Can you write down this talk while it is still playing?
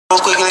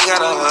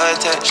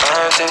attached.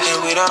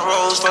 And we done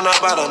rose from the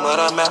bottom of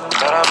the map.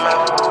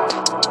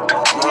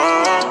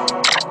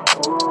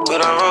 We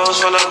done rose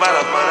from the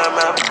bottom of the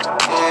map.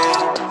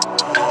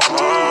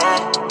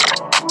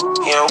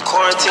 Yeah, I'm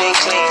quarantine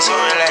clean, so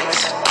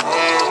relax.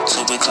 Yeah,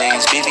 super clean,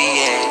 spiffy,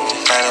 yeah.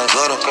 Gotta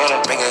go to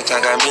make a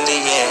cock, got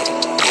million, yeah.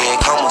 Yeah,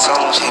 come on,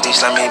 shit, bitch,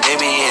 like me,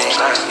 baby, yeah.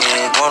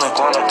 Yeah, wanna,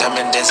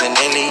 diamond dancing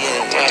daily,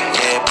 yeah.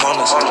 Yeah,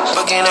 bonus,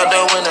 fucking up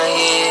the winner,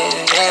 yeah.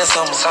 Yeah,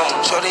 summer.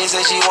 Shorty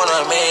said she want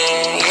a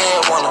man,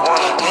 yeah, wanna.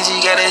 And she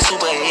got that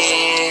super,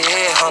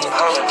 yeah, Honda.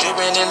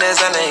 Drippin' in that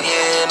Zana,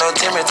 yeah, no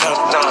Timmy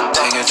Turner.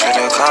 Take a trip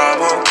to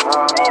Cabo.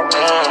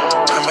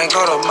 I might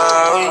go to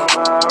Maui.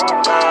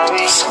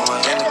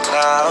 Somewhere in the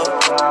cloud.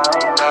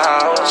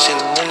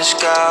 Chillin' in the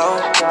sky.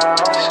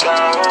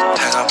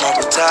 Pack up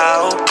Papa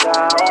towel.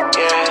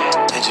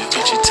 Let you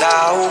fit your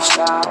towels.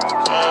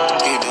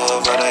 You do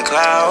it for the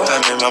cloud.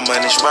 I make my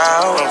money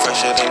sprout. I'm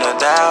fresher than a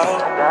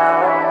doubt.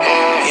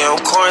 Yeah,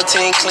 I'm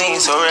quarantine clean,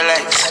 so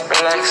relax.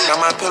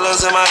 Got my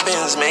pillows and my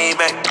bins made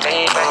back.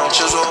 I don't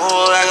choose a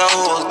hole, I got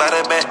holes by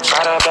the back.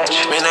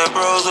 Been the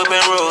bros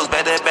whipping rolls,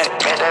 back to back.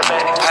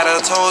 Had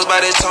her toes by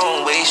the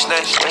tone, waist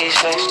snatch.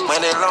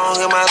 Money long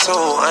in my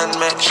soul,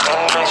 unmatched.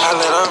 I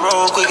let her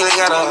roll quickly,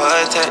 got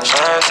her attached.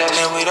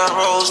 And we done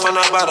rose from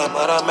the bottom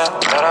of the map.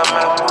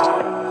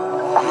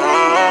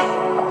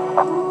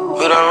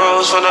 We done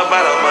rose from the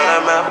bottom of the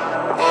map.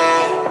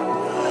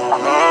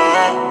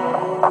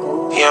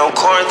 Yeah, I'm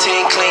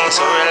quarantine clean,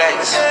 so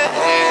relax.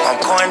 I'm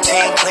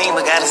quarantine clean,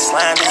 but got a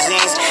slime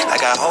disease. I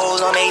got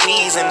holes on their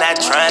knees and not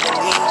trying to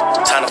leave.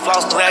 Trying to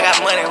floss, cause I got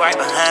money right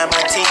behind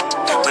my teeth.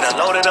 But I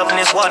loaded up in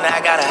this water, now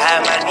I gotta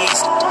hide my knees.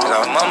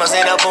 Cause my mama's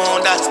in the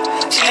boondocks.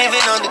 She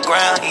living on the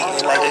ground,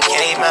 eating like a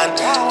caveman.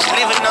 She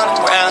living on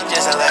the ground,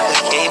 just like a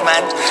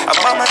caveman. I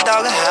bought my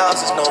dog a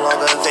house, it's no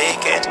longer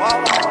vacant.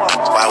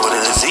 Why would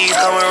a disease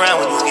come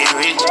around when you get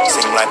rich?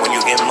 Seem like when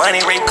you get money,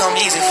 rape come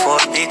easy for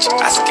a bitch.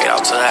 I get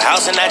out to the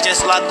house and I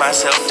just lock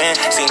myself in.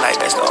 Seem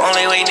like that's the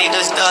only way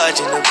niggas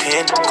dodging the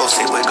pen. Go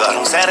sit with God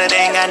on Saturday,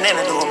 ain't got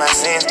nothing to do with my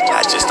sins.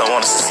 I just don't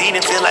wanna succeed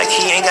and feel like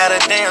he ain't got a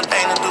damn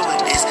thing to do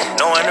with this.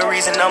 Knowing the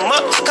reason I'm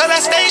up, cause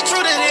I stay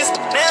true to this.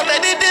 Now I'm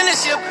at the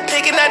dealership,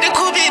 picking out the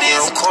coupe it is.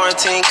 I'm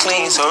quarantine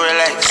clean, so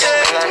relax.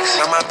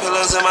 Got my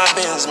pillows and my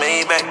bins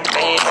made back.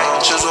 I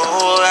don't choose a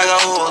hole, I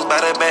got holes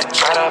by the back.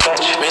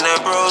 Been the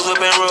bros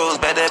whipping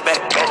rolls, back to back.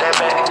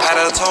 Had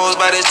her toes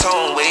by the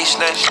tone, waist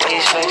snatch.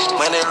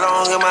 Money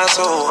long in my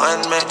soul,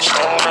 unmatched.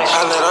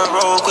 I let her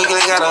roll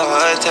quickly, got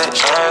her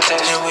attached.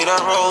 And we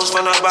done rose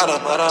from the bottom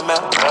of the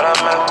map.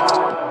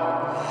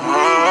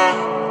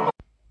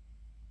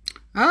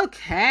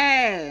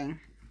 Okay.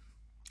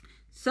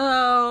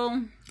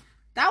 So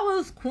that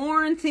was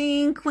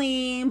Quarantine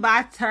Clean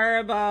by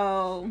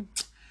Turbo.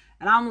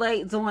 And I'm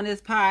late doing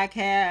this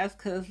podcast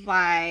because,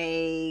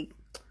 like,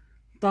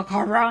 the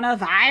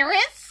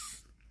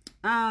coronavirus,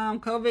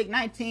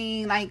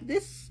 COVID-19, like,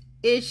 this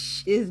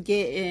ish is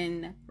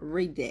getting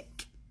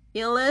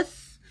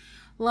ridiculous.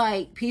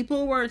 Like,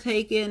 people were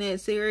taking it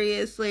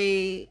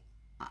seriously.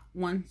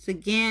 Once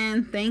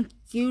again, thank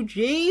you,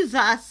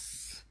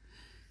 Jesus,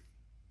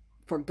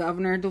 for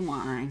Governor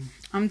DeWine.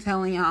 I'm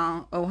telling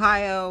y'all,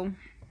 Ohio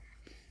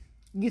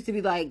used to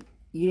be like,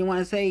 you didn't want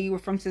to say you were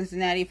from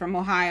Cincinnati, from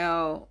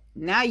Ohio.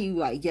 Now you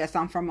like, yes,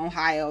 I'm from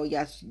Ohio.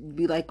 Yes,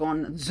 be like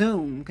on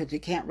Zoom because you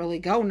can't really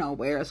go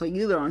nowhere. So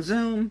you either on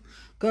Zoom,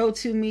 go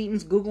to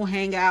meetings, Google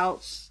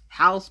Hangouts,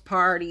 house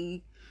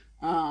party.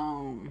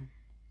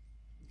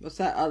 What's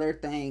that other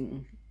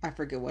thing? I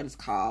forget what it's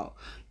called.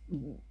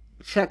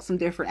 Check some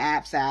different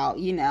apps out.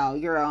 You know,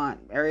 you're on.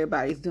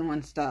 Everybody's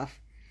doing stuff.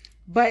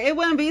 But it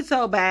wouldn't be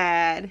so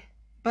bad.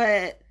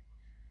 But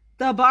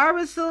the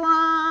barber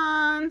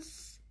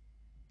salons,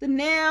 the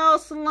nail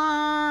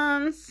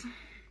salons,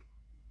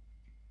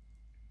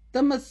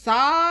 the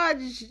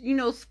massage,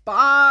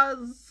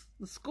 spas,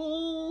 the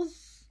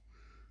schools,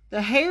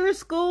 the hair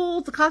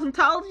schools, the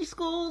cosmetology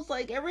schools,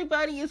 like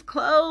everybody is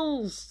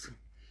closed.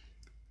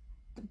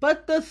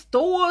 But the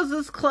stores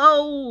is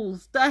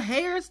closed. The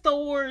hair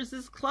stores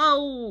is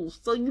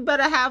closed. So you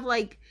better have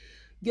like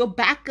your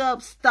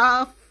backup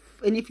stuff.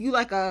 And if you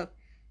like a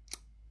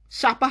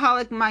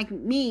shopaholic like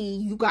me,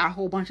 you got a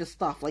whole bunch of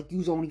stuff. Like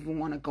you don't even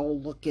want to go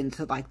look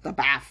into like the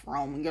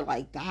bathroom. And you're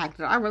like, did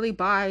I really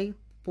buy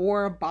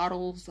 4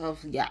 bottles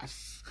of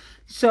yes?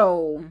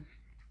 So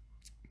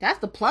that's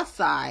the plus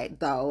side,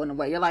 though, in a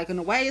way. You're like, in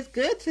a way, it's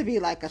good to be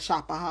like a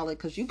shopaholic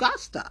because you got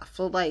stuff.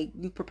 So, like,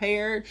 you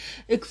prepared,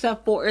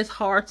 except for it's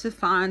hard to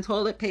find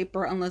toilet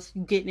paper unless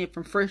you're getting it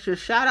from Frisch's.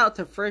 Shout out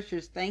to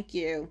Frisch's. Thank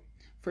you.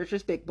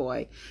 Frisch's Big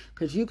Boy.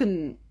 Because you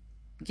can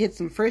get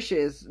some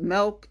Frisch's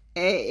milk,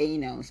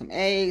 some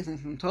eggs, and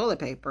some toilet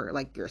paper,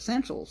 like your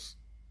essentials.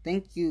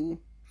 Thank you,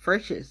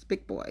 Frisch's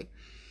Big Boy.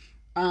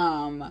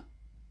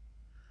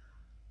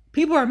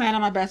 People are mad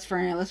at my best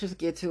friend. Let's just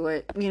get to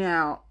it.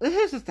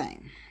 Here's the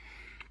thing.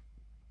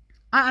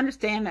 I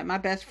understand that my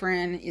best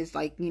friend is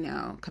like,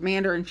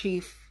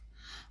 commander-in-chief.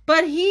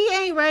 But he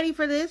ain't ready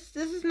for this.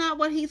 This is not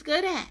what he's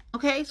good at.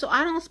 Okay, so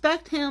I don't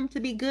expect him to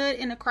be good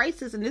in a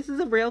crisis, and this is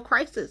a real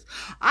crisis.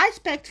 I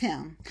expect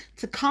him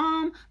to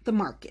calm the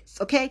markets.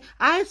 Okay,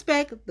 I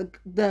expect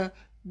the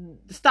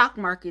stock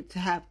market to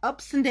have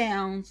ups and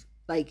downs,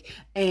 like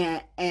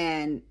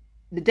and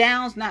the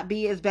downs not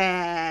be as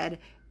bad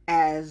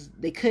as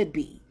they could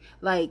be.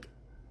 Like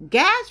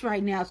gas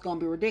right now is going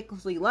to be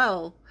ridiculously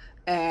low,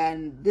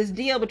 and this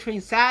deal between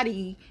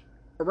Saudi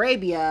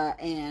Arabia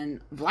and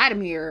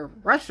Vladimir,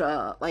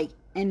 Russia, like,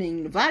 and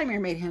then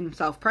Vladimir made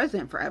himself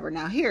president forever.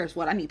 Now, here's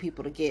what I need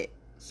people to get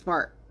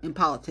smart in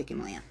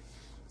politicking land.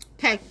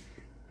 Okay,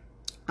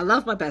 I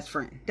love my best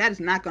friend. That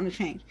is not going to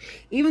change.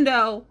 Even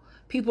though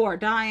people are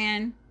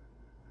dying,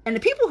 and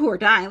the people who are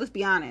dying, let's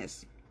be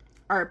honest,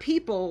 are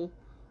people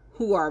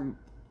who are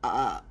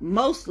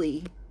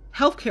mostly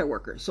healthcare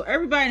workers. So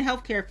everybody in the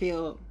healthcare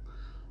field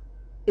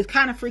is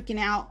kind of freaking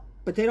out,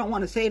 but they don't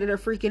want to say that they're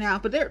freaking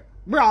out, but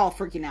we're all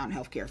freaking out in the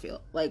healthcare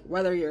field. Like,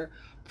 whether you're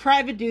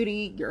private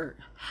duty, you're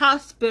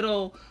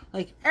hospital,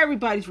 like,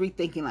 everybody's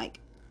rethinking, like,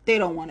 they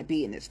don't want to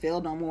be in this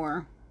field no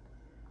more.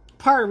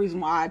 Part of the reason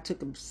why I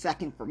took a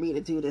second for me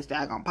to do this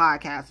daggone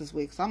podcast this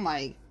week, so I'm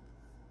like,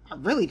 I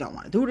really don't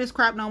want to do this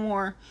crap no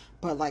more.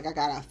 But, like, I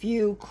got a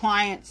few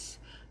clients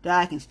that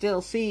I can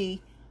still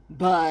see,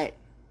 but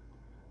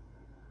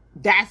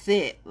that's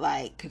it.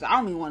 Like, because I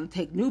don't even want to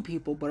take new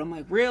people, but I'm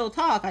like, real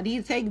talk, I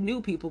need to take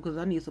new people because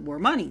I need some more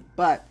money.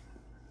 But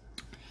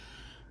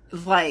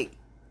it's like,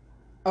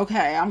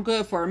 okay, I'm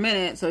good for a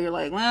minute. So you're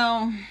like,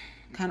 well,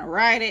 kind of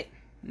ride it.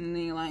 And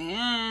then you're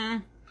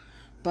like,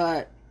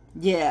 But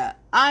yeah,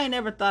 I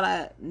never thought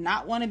I'd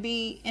not want to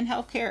be in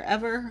healthcare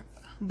ever.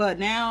 But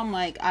now I'm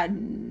like, I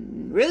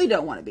really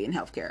don't want to be in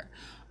healthcare.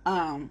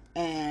 And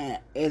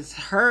it's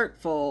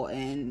hurtful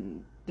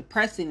and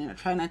depressing, and I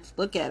try not to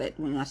look at it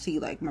when I see,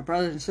 like, my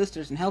brothers and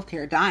sisters in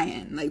healthcare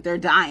dying. Like, they're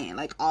dying,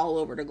 like, all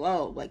over the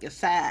globe. Like, it's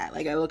sad.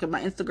 Like, I look at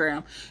my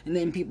Instagram, and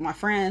then people, my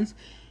friends,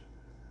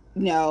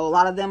 you know, a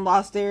lot of them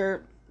lost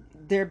their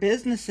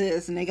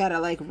businesses, and they gotta,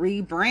 like,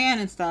 rebrand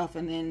and stuff.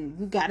 And then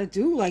you gotta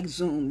do, like,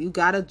 Zoom, you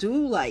gotta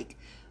do, like,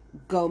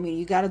 GoMe,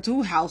 you gotta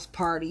do House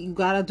Party, you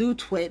gotta do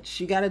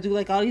Twitch, you gotta do,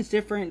 like, all these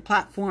different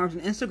platforms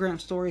and Instagram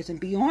stories and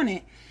be on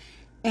it.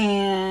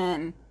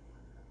 And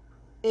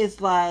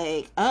it's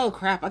like, oh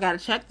crap, I gotta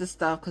check this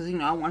stuff because, you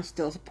know, I want to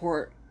still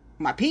support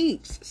my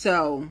peeps.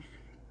 So,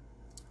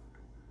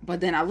 but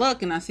then I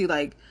look and I see,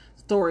 like,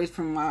 stories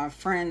from my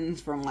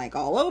friends from, like,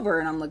 all over,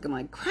 and I'm looking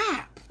like,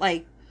 crap,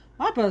 like,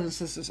 my brothers and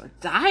sisters are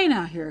dying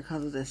out here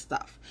because of this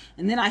stuff.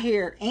 And then I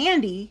hear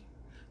Andy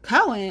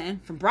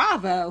Cohen from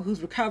Bravo,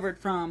 who's recovered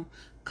from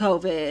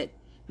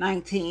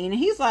COVID-19, and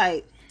he's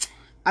like,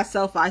 I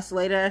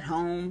self-isolated at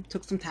home,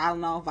 took some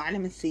Tylenol,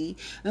 vitamin C.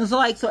 And so,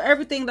 like, so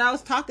everything that I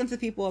was talking to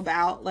people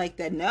about, like,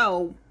 that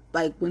know,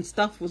 like, when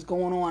stuff was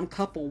going on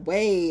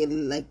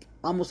like,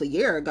 almost a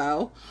year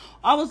ago,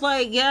 I was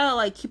like, yeah,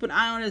 like, keep an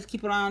eye on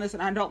this,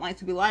 and I don't like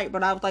to be light,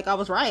 but I was like, I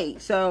was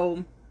right.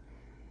 So,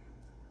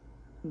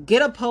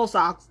 get a pulse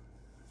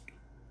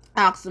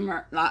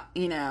oximeter,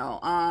 you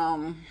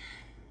know,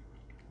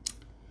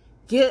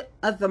 get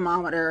a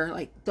thermometer.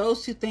 Like,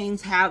 those two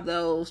things, have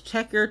those.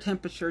 Check your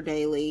temperature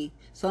daily.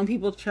 Some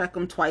people check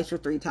them twice or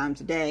 3 times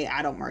a day.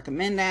 I don't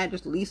recommend that.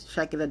 Just at least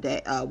check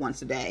it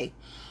once a day.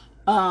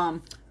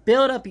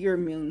 Build up your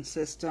immune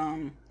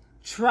system.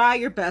 Try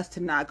your best to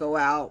not go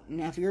out.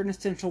 Now, if you're an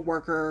essential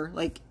worker,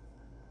 like,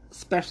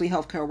 especially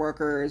healthcare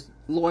workers,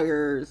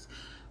 lawyers,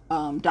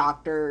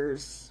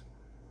 doctors,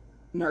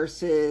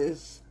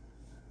 nurses,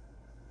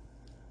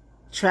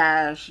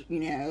 trash, you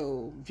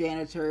know,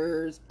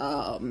 janitors,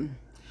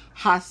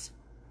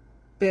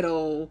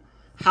 hospital,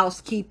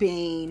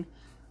 housekeeping,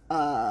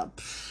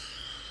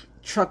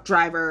 truck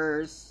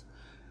drivers,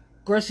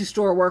 grocery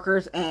store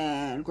workers,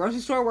 and grocery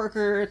store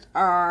workers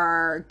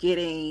are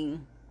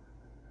getting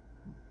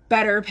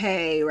better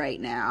pay right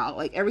now.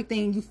 Like,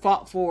 everything you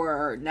fought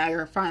for, now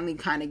you're finally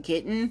kind of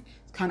getting.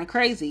 It's kind of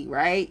crazy,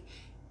 right?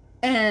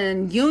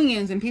 And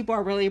unions, and people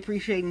are really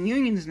appreciating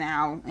unions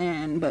now,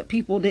 but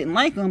people didn't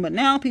like them, but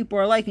now people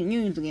are liking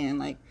unions again.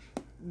 Like,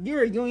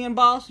 you're a union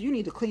boss, you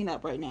need to clean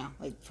up right now,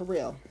 like, for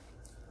real.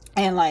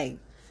 And, like,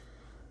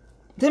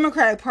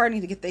 Democratic Party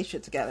need to get their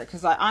shit together,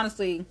 because, like,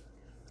 honestly,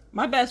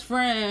 my best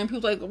friend,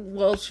 people like,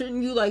 well,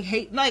 shouldn't you, like,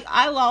 hate, like,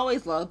 I'll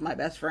always love my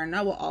best friend,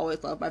 I will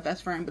always love my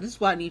best friend, but this is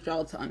what I need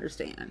y'all to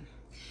understand.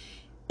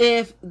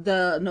 If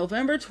the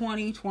November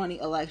 2020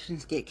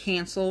 elections get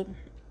canceled,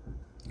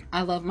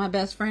 I love my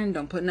best friend,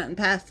 don't put nothing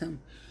past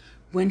him.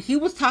 When he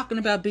was talking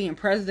about being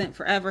president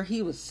forever,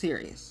 he was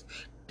serious.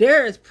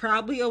 There is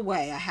probably a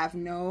way, I have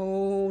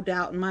no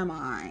doubt in my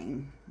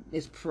mind,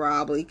 this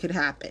probably could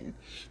happen,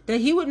 that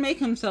he would make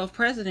himself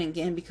president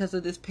again because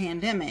of this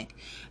pandemic.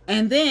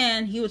 And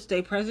then he would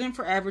stay president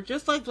forever,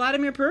 just like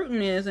Vladimir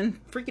Putin is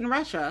in freaking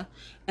Russia.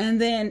 And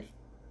then,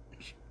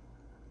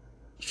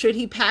 should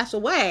he pass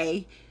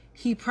away,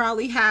 he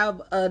probably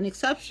have an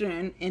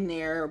exception in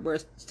there where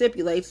it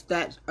stipulates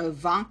that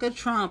Ivanka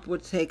Trump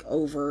would take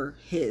over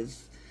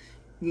his,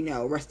 you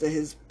know, rest of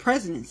his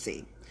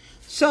presidency.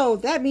 So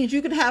that means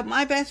you could have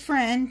my best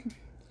friend,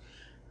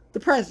 the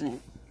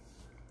president,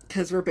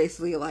 because we're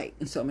basically alike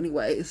in so many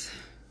ways.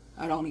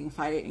 I don't even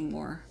fight it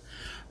anymore.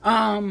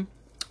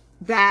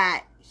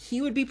 That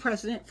he would be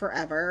president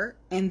forever,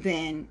 and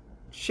then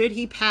should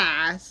he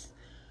pass,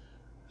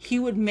 he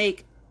would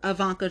make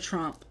Ivanka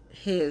Trump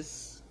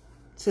his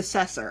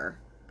successor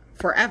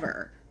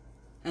forever.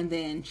 And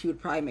then she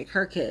would probably make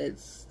her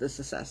kids the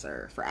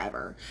successor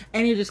forever.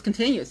 And it just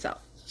continue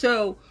itself.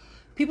 So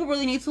people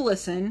really need to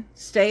listen.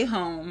 Stay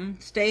home.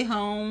 Stay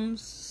home.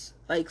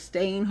 Like,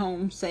 staying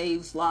home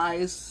saves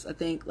lives. I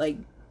think, like,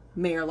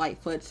 Mayor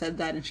Lightfoot said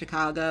that in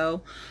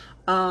Chicago.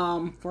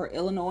 For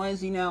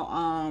Illinois, you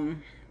know,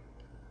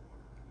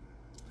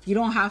 if you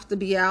don't have to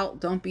be out,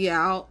 don't be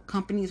out.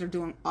 Companies are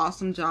doing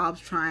awesome jobs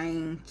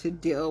trying to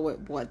deal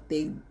with what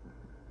they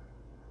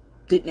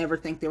didn't ever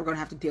think they were going to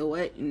have to deal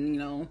with. And,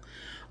 you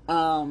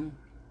know,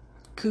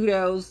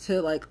 kudos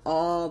to, like,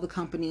 all the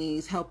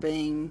companies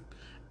helping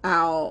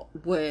out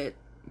with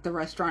the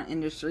restaurant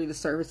industry, the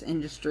service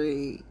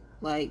industry.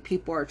 Like,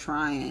 people are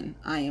trying.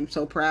 I am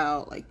so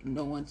proud. Like,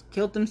 no one's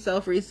killed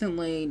themselves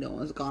recently. No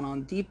one's gone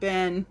on deep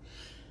end.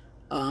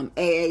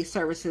 AA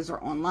services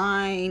are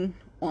online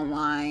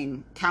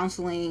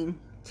counseling.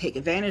 Take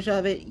advantage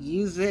of it.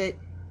 Use it.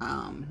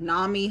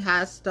 NAMI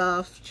has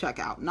stuff. Check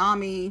out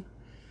NAMI.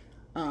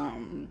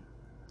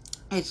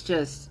 It's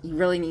just, you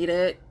really need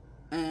it.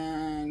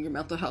 And your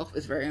mental health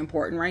is very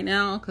important right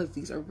now, because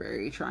these are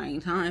very trying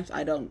times.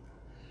 I don't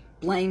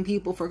blame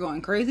people for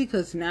going crazy,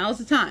 because now is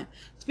the time.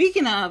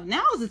 Speaking of,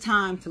 now is the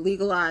time to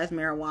legalize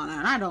marijuana,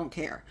 and I don't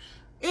care.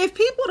 If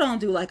people don't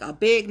do like a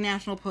big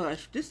national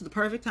push, this is the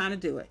perfect time to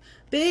do it.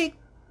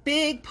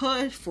 Big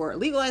push for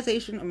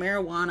legalization of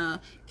marijuana,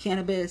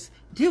 cannabis.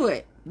 Do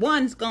it.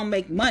 One, it's going to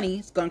make money.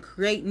 It's going to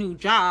create new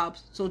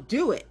jobs. So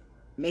do it.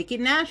 Make it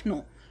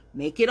national.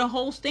 Make it a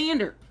whole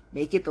standard.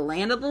 Make it the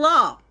land of the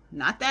law.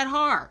 Not that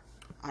hard.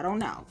 I don't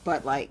know.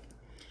 But, like,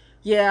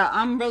 yeah,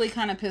 I'm really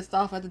kind of pissed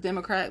off at the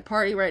Democratic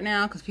Party right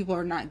now, because people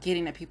are not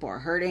getting that people are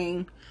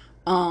hurting.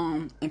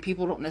 And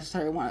people don't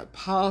necessarily want to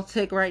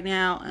politic right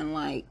now. And,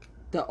 like,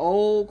 the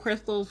old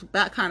Crystal's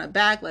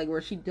back, like,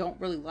 where she don't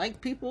really like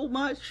people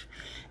much.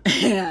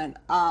 And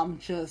I'm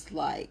just,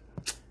 like,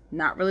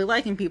 not really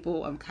liking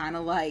people. I'm kind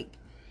of like,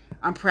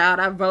 I'm proud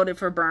I voted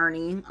for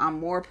Bernie. I'm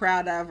more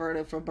proud I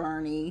voted for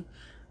Bernie.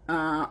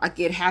 I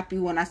get happy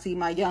when I see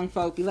my young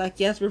folk be like,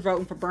 yes, we're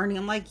voting for Bernie.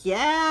 I'm like,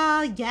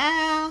 yeah.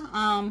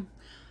 I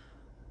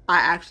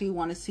actually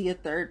want to see a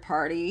third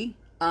party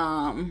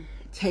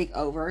take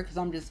over, because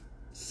I'm just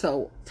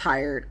so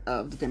tired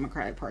of the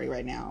Democratic Party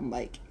right now. I'm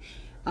like,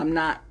 I'm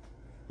not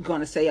going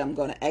to say I'm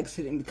going to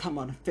exit and become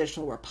an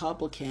official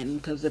Republican,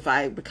 because if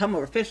I become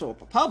an official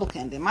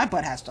Republican, then my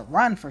butt has to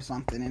run for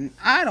something, and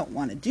I don't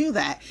want to do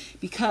that,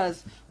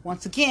 because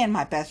once again,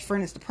 my best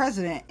friend is the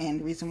president, and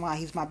the reason why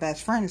he's my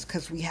best friend is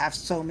because we have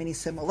so many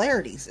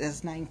similarities.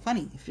 It's not even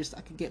funny. If just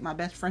I could get my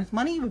best friend's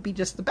money, it would be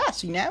just the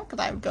best, you know,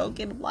 because I would go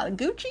get a lot of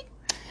Gucci.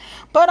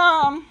 But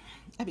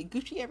I'd be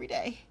Gucci every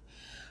day.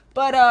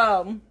 But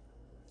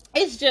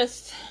it's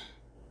just,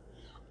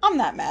 I'm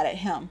not mad at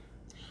him.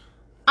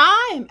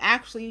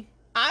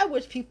 I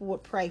wish people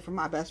would pray for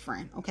my best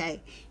friend,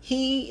 okay?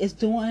 He is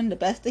doing the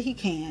best that he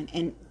can,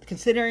 and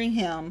considering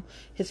him,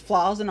 his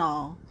flaws and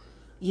all,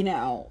 you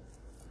know,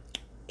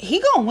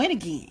 he gonna win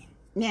again.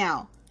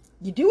 Now,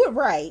 you do it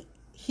right,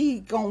 he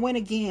gonna win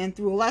again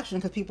through election,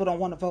 because people don't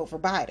want to vote for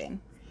Biden.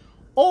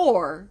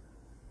 Or,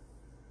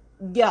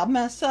 y'all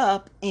mess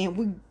up,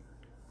 and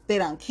they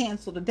done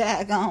cancel the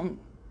daggone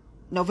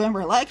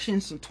November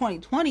elections from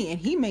 2020, and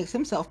he makes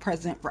himself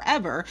president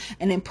forever,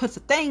 and then puts a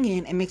thing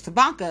in and makes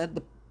Ivanka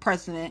the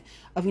president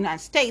of the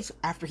United States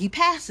after he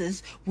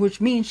passes, which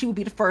means she would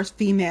be the first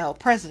female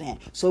president.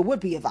 So it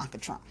would be Ivanka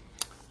Trump.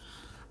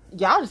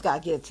 Y'all just gotta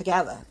get it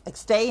together. Like,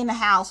 stay in the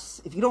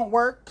house. If you don't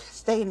work,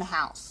 stay in the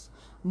house.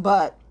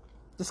 But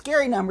the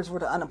scary numbers were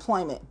the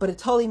unemployment. But it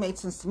totally made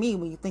sense to me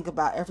when you think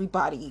about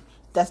everybody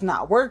that's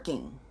not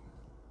working.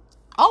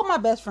 All my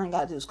best friend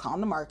gotta do is calm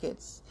the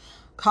markets,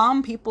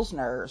 calm people's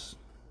nerves,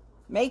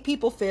 make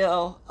people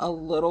feel a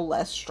little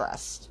less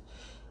stressed,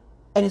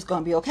 and it's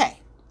gonna be okay.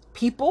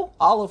 People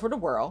all over the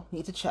world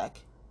need to check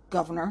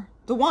Governor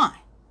DeWine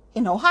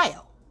in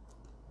Ohio.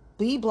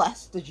 Be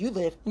blessed that you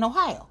live in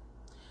Ohio.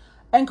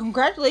 And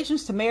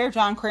congratulations to Mayor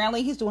John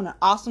Cranley. He's doing an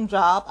awesome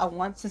job. I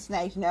want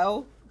Cincinnati to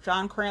know,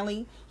 John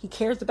Cranley, he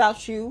cares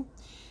about you.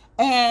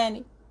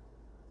 And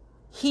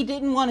he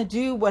didn't want to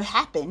do what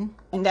happened.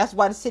 And that's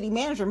why the city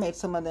manager made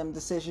some of them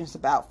decisions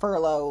about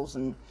furloughs.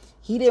 And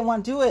he didn't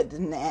want to do it.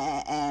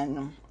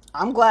 And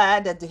I'm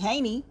glad that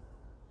Dehaney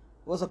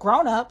was a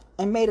grown-up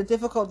and made a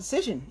difficult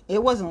decision.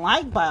 It wasn't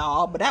liked by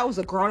all, but that was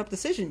a grown-up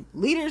decision.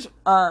 Leaders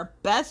are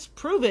best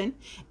proven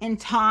in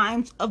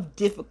times of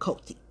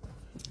difficulty.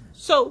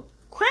 So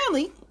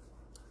Cranley,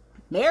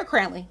 Mayor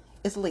Cranley,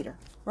 is a leader.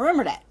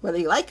 Remember that. Whether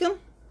you like him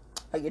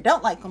or you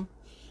don't like him,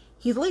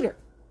 he's a leader.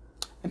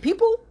 And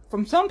people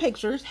from some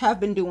pictures have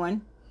been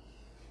doing,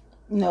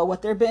 you know,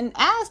 what they've been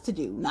asked to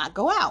do, not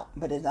go out.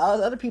 But as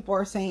other people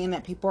are saying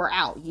that people are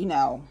out, you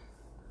know,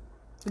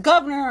 the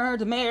governor,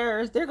 the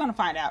mayors, they're going to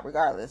find out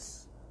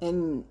regardless.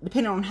 And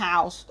depending on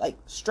how, like,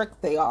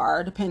 strict they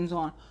are, depends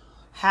on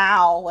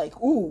how,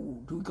 like,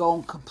 ooh, do we go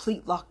in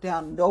complete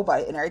lockdown?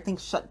 Nobody, and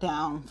everything's shut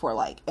down for,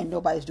 like, and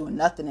nobody's doing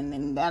nothing. And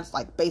then that's,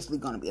 like, basically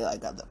going to be,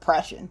 like, a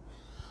depression.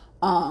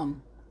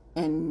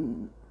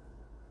 And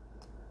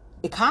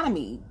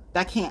economy,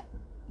 that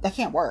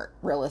can't work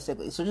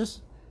realistically. So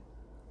just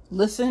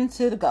listen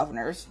to the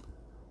governors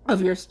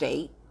of your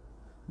state.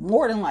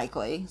 More than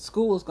likely,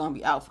 school is going to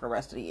be out for the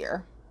rest of the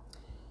year.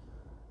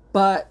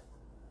 But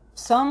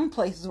some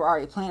places were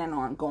already planning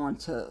on going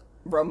to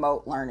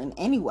remote learning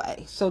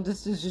anyway. So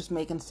this is just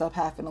making stuff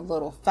happen a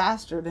little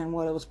faster than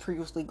what it was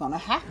previously going to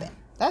happen.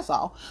 That's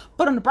all.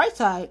 But on the bright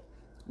side,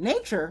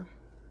 nature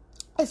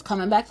is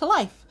coming back to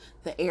life.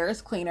 The air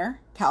is cleaner.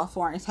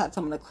 California's had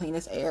some of the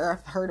cleanest air.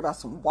 I've heard about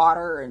some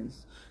water in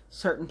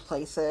certain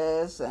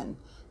places, and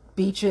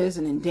beaches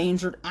and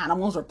endangered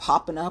animals are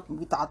popping up, and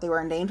we thought they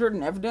were endangered,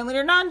 and evidently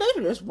they're not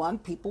endangered. There's one,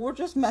 people were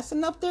just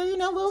messing up their,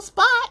 little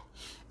spot,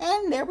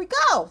 and there we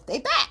go. They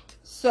back.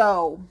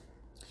 So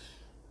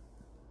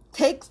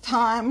takes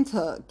time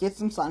to get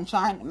some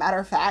sunshine. Matter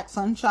of fact,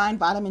 sunshine,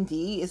 vitamin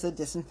D is a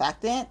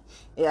disinfectant.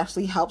 It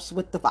actually helps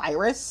with the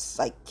virus,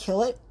 like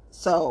kill it.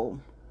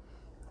 So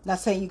not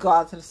saying you go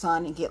out to the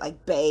sun and get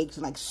like baked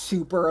and like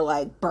super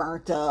like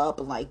burnt up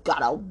and like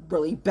got a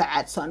really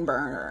bad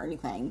sunburn or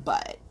anything,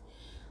 but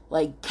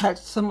like catch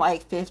some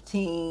like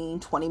 15,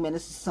 20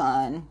 minutes of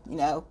sun,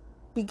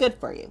 be good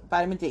for you.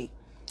 Vitamin D.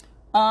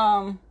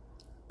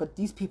 But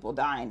these people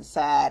dying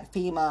sad.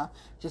 FEMA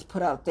just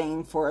put out a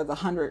thing for the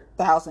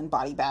 100,000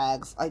 body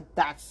bags. Like,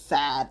 that's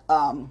sad.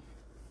 When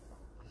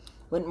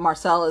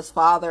Marcella's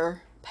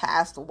father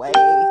passed away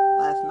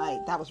last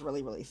night, that was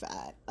really, really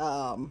sad.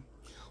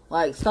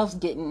 Like, stuff's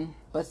getting,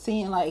 but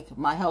seeing like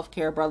my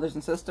healthcare brothers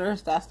and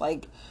sisters, that's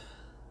like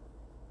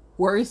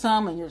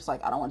worrisome, and you're just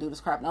like, I don't want to do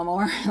this crap no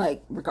more.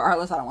 Like,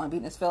 regardless, I don't want to be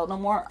in this field no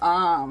more.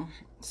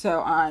 So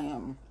I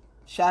am,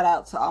 shout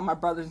out to all my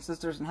brothers and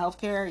sisters in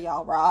healthcare.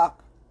 Y'all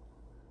rock.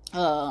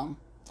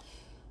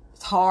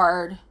 It's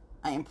hard.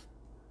 I am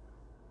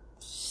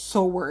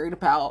so worried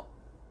about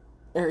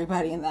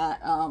everybody in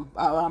that.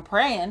 I'm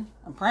praying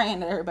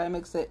that everybody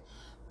makes it.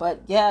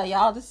 But yeah,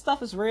 y'all, this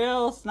stuff is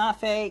real. It's not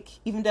fake.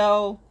 Even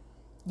though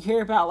you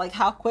hear about like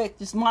how quick,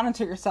 just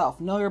monitor yourself,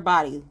 know your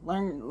body,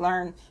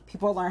 learn.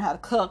 People learn how to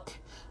cook.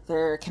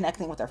 They're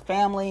connecting with their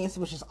families,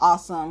 which is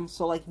awesome.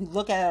 So like, you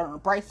look at it on the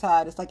bright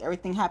side, it's like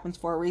everything happens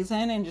for a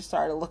reason, and just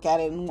start to look at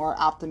it in a more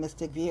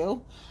optimistic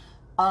view.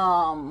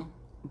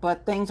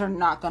 But things are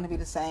not going to be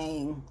the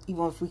same.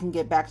 Even if we can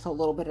get back to a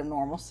little bit of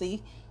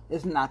normalcy,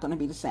 it's not going to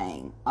be the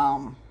same.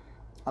 I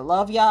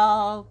love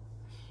y'all.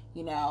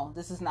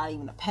 This is not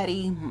even a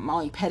petty. My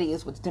only petty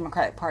is with the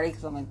Democratic Party,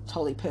 because I'm like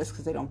totally pissed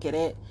because they don't get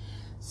it.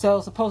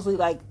 So supposedly,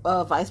 like,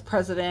 Vice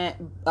President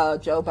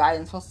Joe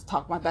Biden's supposed to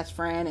talk to my best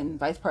friend and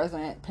Vice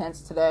President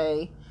Pence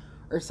today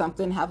or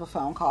something, have a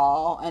phone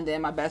call. And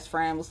then my best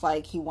friend was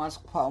like, he wants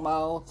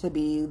Cuomo to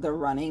be the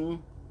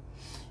running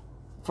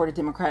for the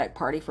Democratic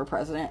Party for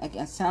president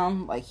against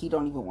him. Like, he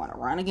don't even want to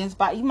run against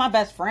Biden. Even my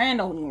best friend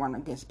don't even run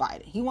against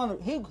Biden.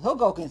 He'll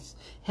go against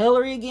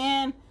Hillary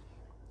again,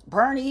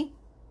 Bernie.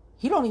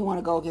 He don't even want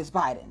to go against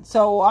Biden.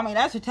 So, I mean,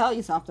 that should tell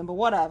you something, but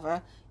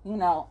whatever,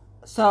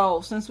 So,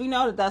 since we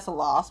know that that's a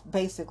loss,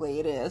 basically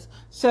it is.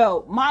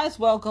 So, might as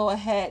well go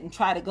ahead and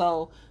try to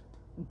go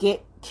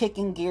get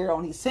kicking gear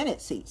on these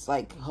Senate seats.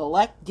 Like,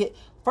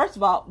 first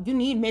of all, you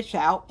need Mitch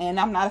out, and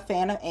I'm not a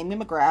fan of Amy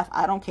McGrath.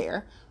 I don't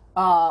care.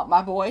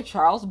 My boy,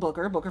 Charles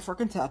Booker for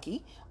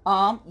Kentucky.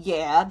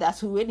 Yeah, that's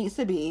who it needs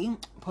to be.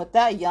 Put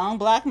that young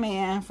black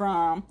man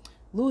from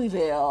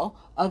Louisville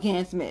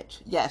against Mitch.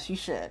 Yes, you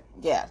should.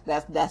 Yeah,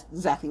 that's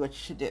exactly what you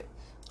should do.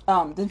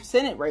 The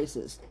Senate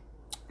races,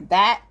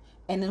 that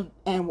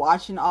and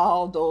watching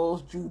all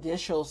those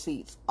judicial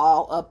seats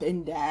all up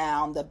and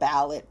down the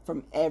ballot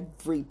from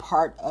every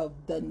part of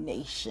the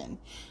nation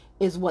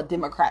is what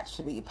Democrats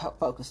should be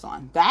focused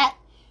on. That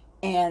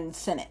and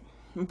Senate.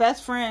 My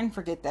best friend,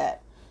 forget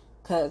that.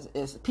 Because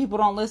if people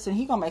don't listen,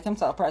 he gonna make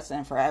himself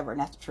president forever, and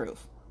that's the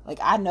truth. Like,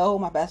 I know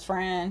my best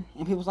friend,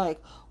 and people's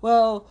like,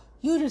 well,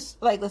 you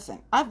just, like, listen,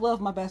 I've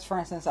loved my best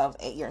friend since I was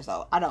 8 years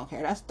old. I don't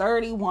care. That's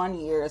 31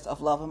 years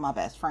of loving my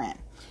best friend.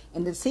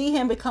 And to see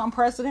him become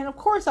president, of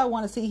course I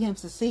want to see him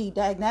succeed,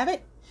 dagnabbit.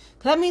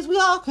 Because that means we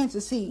all can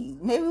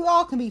succeed. Maybe we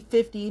all can be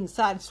 50 and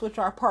decide to switch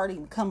our party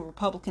and become a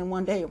Republican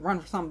one day and run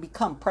for something,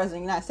 become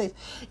president of the United States.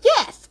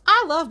 Yes,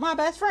 I love my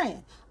best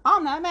friend.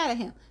 I'm not mad at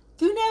him.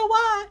 Do you know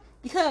why?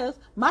 Because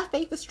my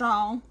faith is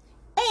strong,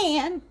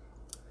 and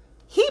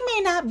he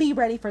may not be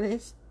ready for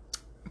this,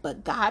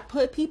 but God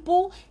put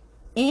people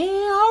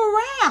in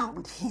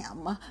around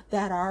him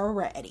that are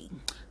ready.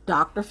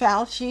 Dr.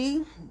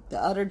 Fauci, the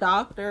other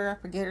doctor,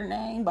 I forget her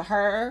name, but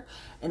her,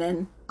 and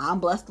then I'm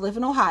blessed to live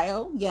in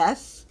Ohio.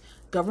 Yes,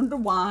 Governor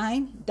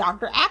DeWine,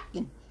 Dr.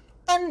 Atkin,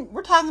 and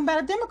we're talking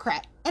about a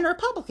Democrat and a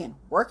Republican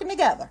working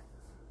together.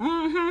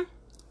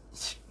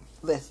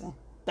 Listen,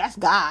 that's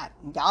God.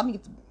 Y'all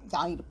need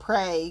to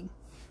pray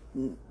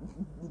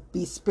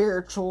be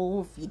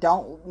spiritual if you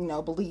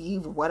don't,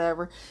 believe or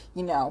whatever,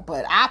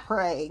 but I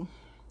pray.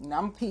 I'm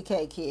a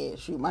PK kid.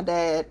 Shoot, my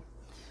dad,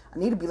 I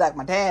need to be like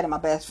my dad and my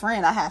best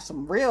friend. I have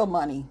some real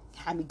money.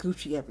 Have me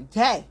Gucci every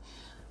day.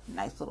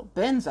 Nice little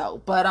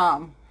Benzo. But,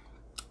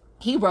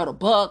 he wrote a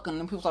book, and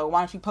then people were like, why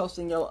aren't you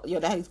posting your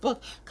daddy's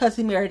book? Because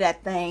he married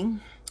that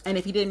thing. And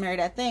if he didn't marry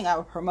that thing, I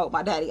would promote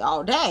my daddy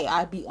all day.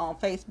 I'd be on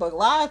Facebook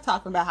Live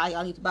talking about how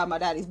y'all need to buy my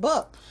daddy's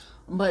book.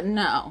 But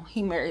no,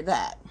 he married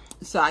that.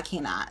 So I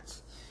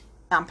cannot.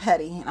 I'm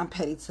petty, and I'm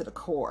petty to the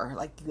core.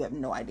 Like, you have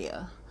no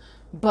idea.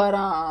 But,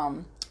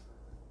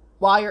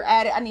 while you're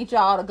at it, I need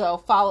y'all to go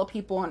follow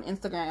people on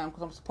Instagram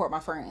because I'm support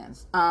my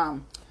friends.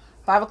 5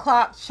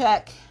 o'clock,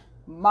 check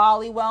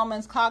Molly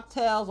Wellman's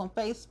Cocktails on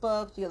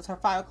Facebook. She has her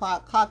 5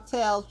 o'clock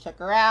cocktails. Check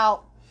her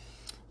out.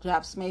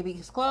 Jobs may be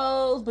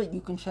closed, but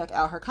you can check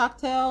out her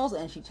cocktails,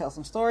 and she tells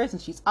some stories,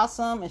 and she's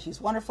awesome, and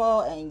she's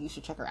wonderful, and you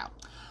should check her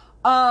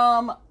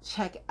out.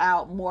 Check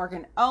out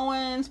Morgan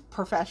Owens,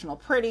 Professional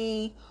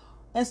Pretty,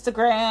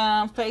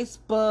 Instagram,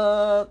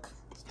 Facebook,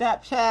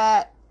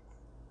 Snapchat.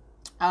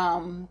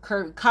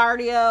 Curvy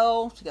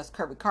Cardio. She does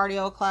Curvy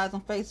Cardio class on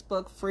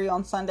Facebook, free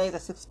on Sundays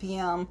at 6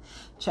 p.m.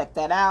 Check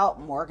that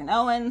out. Morgan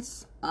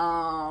Owens.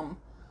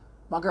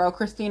 My girl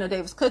Christina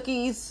Davis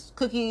Cookies.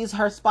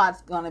 Her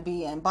spot's gonna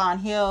be in Bond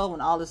Hill. When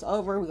all this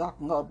over, we all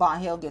can go to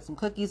Bond Hill, get some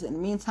cookies. In the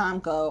meantime,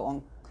 go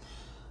on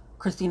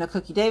Christina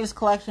Cookie Davis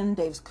Collection,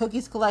 Davis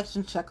Cookies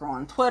Collection. Check her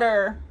on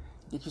Twitter.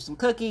 Get you some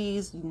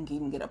cookies. You can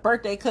even get a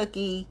birthday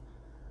cookie.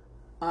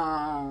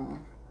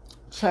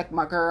 Check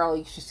my girl.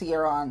 You should see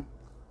her on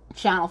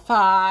Channel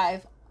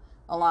 5,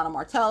 Alana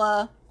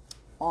Martella,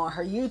 on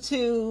her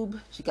YouTube.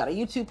 She got a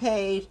YouTube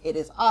page. It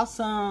is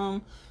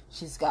awesome.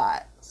 She's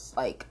got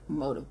like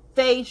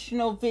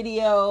motivational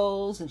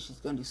videos, and she's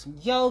gonna do some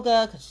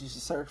yoga because she's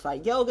a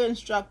certified yoga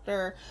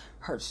instructor.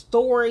 Her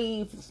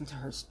story, listen to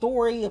her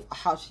story of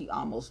how she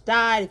almost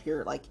died. If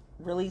you're like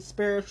really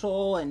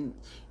spiritual and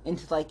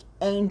into like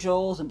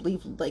angels and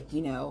believe like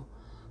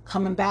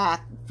coming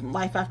back from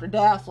life after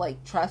death,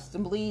 like trust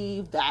and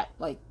believe that,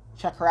 like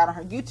check her out on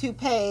her YouTube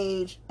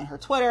page and her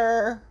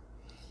Twitter,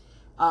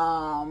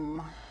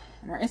 and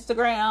her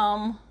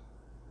Instagram,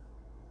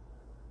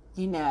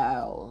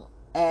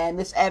 and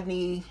Miss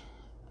Ebony,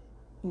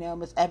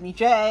 Miss Ebony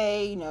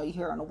J, you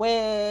hear her on the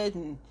Wiz,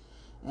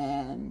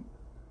 and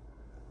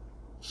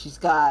she's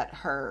got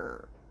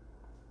her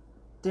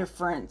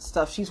different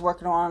stuff she's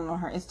working on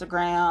her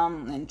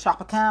Instagram and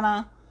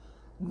Tropicana.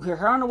 You hear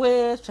her on the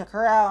Wiz, check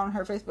her out on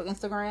her Facebook,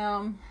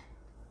 Instagram,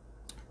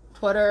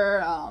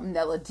 Twitter,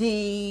 Nella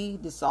D.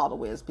 This is all the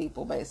Wiz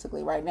people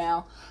basically right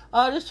now.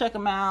 Just check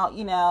them out,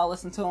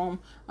 listen to them.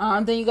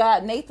 Then you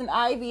got Nathan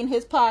Ivey and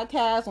his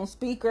podcast on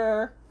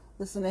Speaker.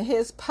 Listen to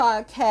his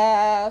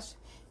podcast.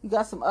 You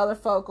got some other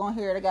folk on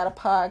here that got a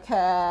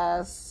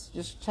podcast.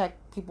 Just check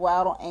people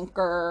out on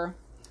Anchor.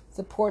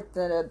 Support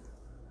the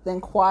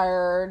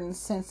Inquirer and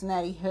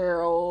Cincinnati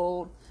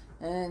Herald.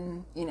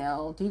 And,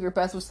 do your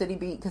best with City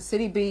Beat, because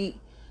City Beat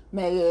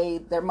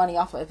made their money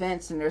off of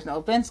events, and there's no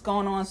events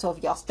going on. So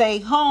if y'all stay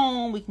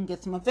home, we can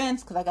get some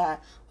events, because I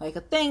got like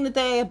a thing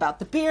today about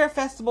the beer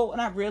festival,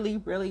 and I really,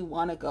 really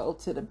want to go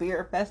to the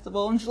beer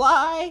festival in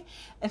July.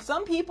 And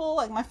some people,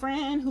 like my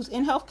friend who's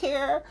in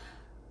healthcare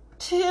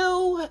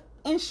too,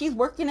 and she's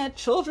working at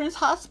Children's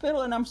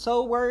Hospital, and I'm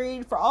so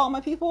worried for all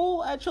my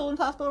people at Children's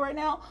Hospital right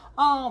now.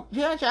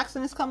 Janet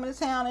Jackson is coming to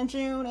town in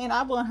June, and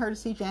I want her to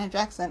see Janet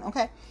Jackson.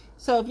 Okay,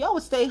 so if y'all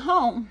would stay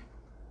home,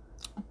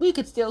 we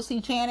could still see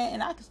Janet,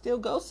 and I could still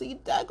go see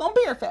that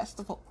beer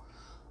festival.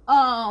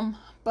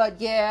 But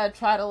yeah,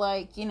 try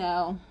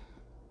to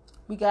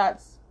we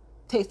got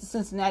Taste of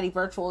Cincinnati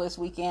virtual this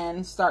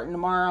weekend, starting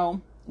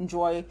tomorrow.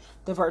 Enjoy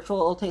the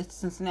virtual Taste of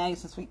Cincinnati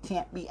since we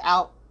can't be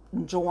out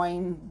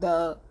enjoying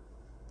the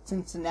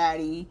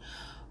Cincinnati,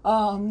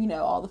 all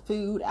the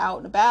food out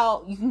and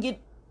about. You can get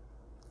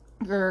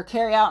your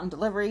carry out and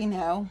delivery,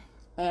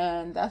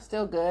 and that's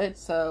still good.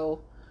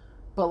 So,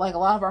 but like a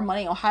lot of our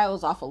money in Ohio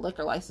is off of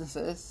liquor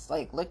licenses,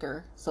 like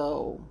liquor.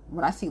 So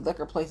when I see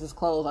liquor places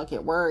close, I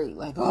get worried.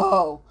 Like,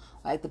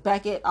 like the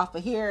Beckett off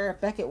of here,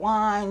 Beckett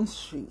Wines,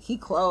 shoot, he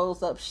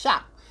closed up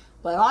shop.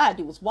 But all I had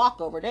to do was walk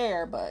over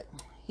there, but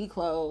he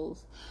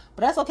closed.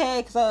 But that's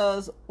okay,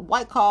 because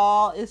White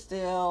Claw is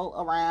still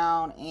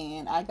around,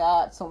 and I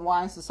got some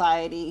Wine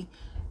Society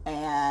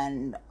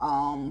and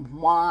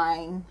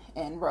wine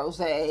and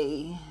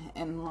rosé,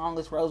 and as long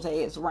as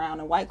rosé is around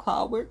and White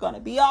Claw, we're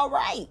gonna be all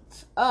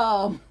right.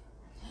 But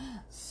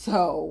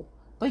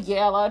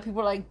yeah, a lot of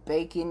people are like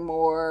baking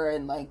more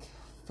and like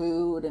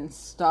food and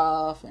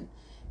stuff, and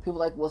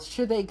people are like, well,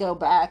 should they go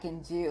back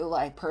and do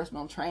like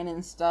personal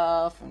training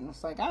stuff? And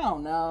it's like, I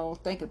don't know,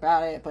 think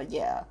about it. But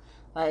yeah,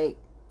 like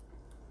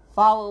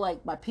follow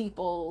like my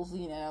peoples,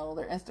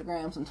 their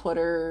Instagrams and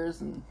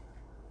Twitters and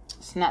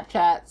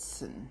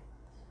Snapchats, and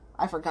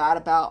I forgot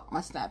about my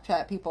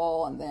Snapchat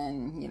people, and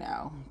then,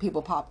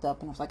 people popped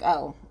up, and I was like,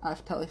 oh, I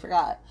totally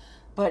forgot.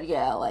 But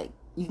yeah, like,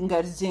 you can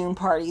go to Zoom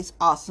parties,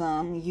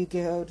 awesome. You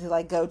go to,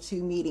 like,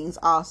 go-to meetings,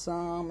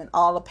 awesome. And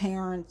all the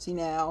parents,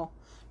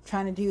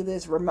 trying to do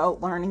this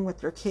remote learning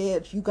with your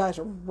kids. You guys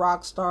are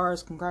rock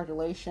stars.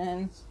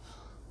 Congratulations.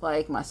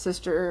 Like, my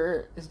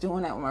sister is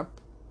doing that with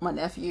my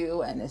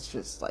nephew, and it's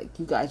just like,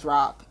 you guys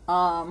rock.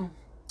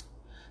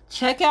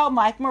 Check out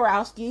Mike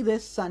Morawski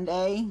this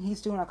Sunday.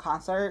 He's doing a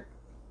concert,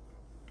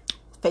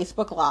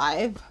 Facebook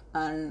Live,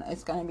 and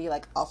it's gonna be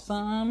like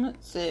awesome.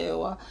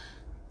 So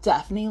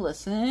definitely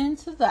listen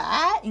to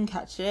that and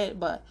catch it,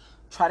 but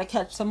try to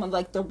catch some of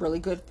like the really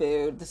good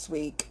food this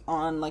week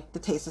on like the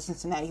Taste of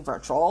Cincinnati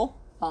virtual,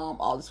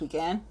 all this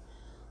weekend,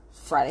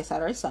 Friday,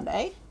 Saturday,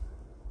 Sunday.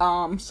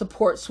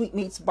 Support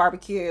Sweetmeats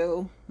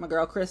Barbecue, my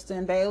girl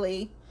Kristen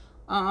Bailey.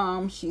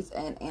 She's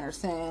in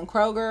Anderson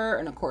Kroger,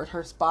 and of course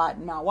her spot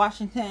in Mount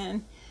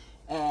Washington.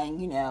 And,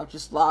 you know,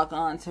 just log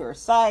on to her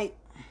site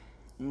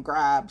and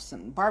grab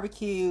some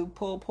barbecue,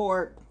 pulled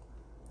pork,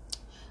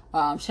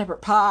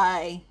 shepherd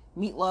pie,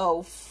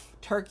 meatloaf,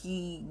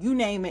 turkey, you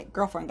name it.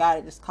 Girlfriend got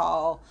it. Just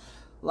call,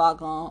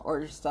 log on,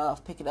 order your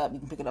stuff, pick it up. You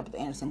can pick it up at the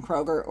Anderson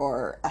Kroger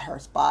or at her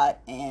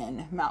spot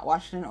in Mount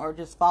Washington, or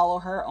just follow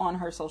her on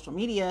her social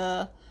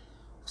media,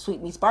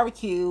 Sweetmeats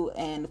Barbecue,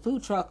 and the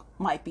food truck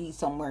might be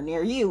somewhere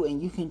near you,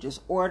 and you can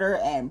just order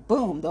and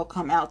boom, they'll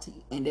come out to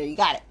you, and there you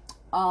got it.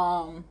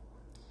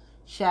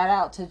 Shout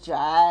out to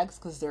Jags,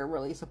 because they're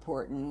really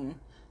supporting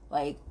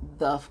like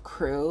the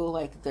crew,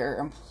 like their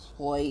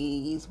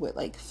employees with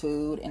like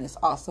food, and it's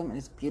awesome and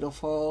it's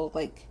beautiful.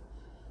 Like,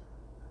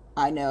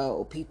 I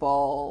know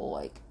people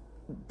like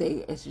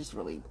it's just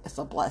really, it's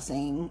a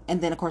blessing.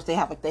 And then of course they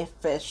have like their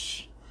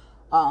fish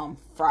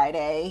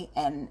Friday,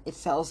 and it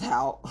sells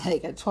out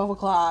like at 12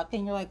 o'clock,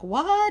 and you're like,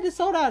 what, it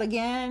sold out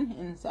again?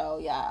 And so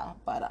yeah,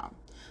 but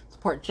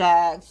support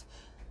Jags.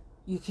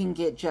 You can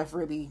get Jeff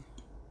Ruby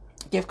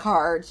gift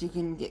cards. You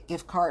can get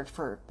gift cards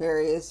for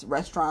various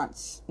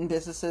restaurants and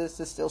businesses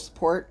to still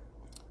support,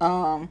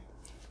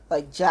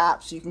 like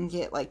Japs. You can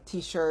get like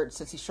t-shirts,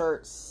 sissy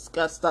shirts,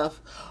 gut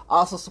stuff.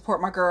 Also support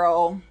my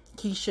girl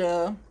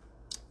Keisha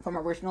from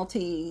Original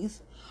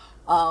Tees.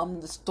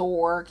 The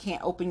store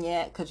can't open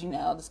yet because, you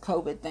know, this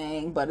COVID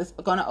thing, but it's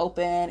gonna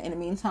open. In the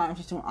meantime,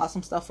 she's doing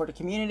awesome stuff for the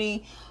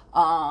community.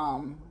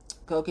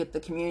 Go get the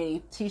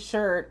community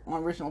t-shirt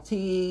on Original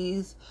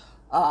Tees,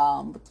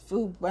 with the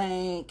food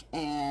bank,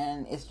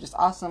 and it's just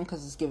awesome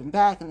because it's giving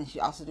back. And then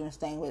she's also doing this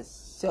thing with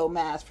Sew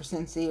Mass for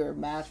Cincy, or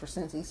Mass for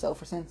Cincy, Sew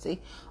for Cincy.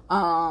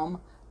 And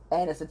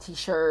it's a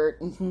t-shirt,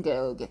 and you can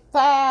go get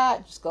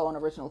that. Just go on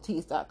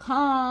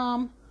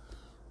originaltees.com,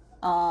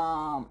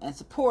 and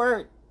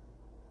support.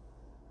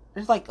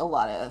 There's like a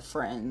lot of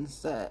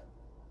friends that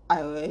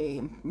I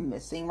am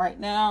missing right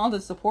now to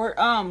support.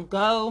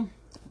 Go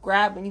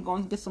grab, and you go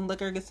and get some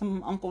liquor, get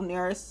some Uncle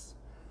Nearest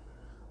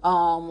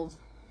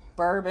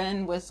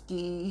bourbon,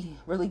 whiskey,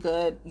 really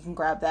good. You can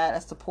grab that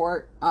as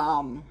support.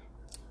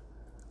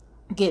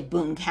 Get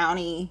Boone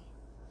County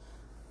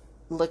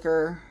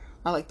liquor.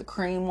 I like the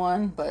cream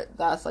one, but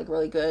that's like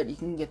really good. You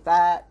can get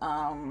that.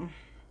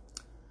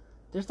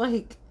 There's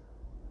like,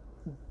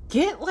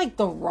 get like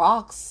the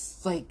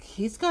Rocks, like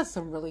he's got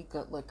some really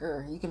good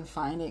liquor. You can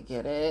find it,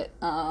 get it.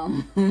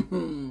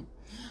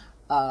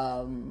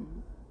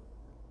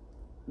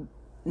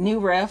 New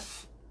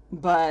Riff,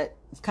 but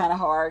it's kind of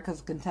hard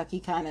because Kentucky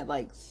kind of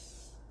like,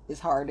 it's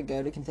hard to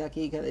go to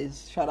Kentucky because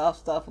it's shut off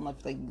stuff unless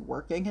they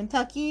work in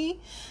Kentucky.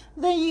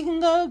 Then you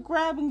can go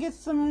grab and get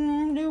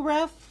some New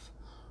Riff.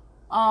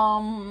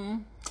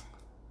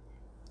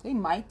 They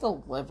might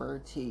deliver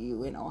to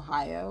you in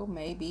Ohio,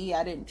 maybe.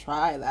 I didn't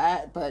try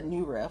that, but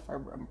New Riff,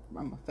 I'm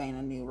a fan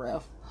of New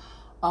Riff.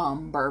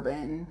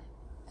 Bourbon,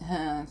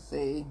 let's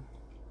see,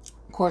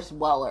 of course,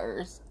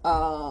 Weller's.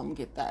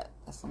 Get that.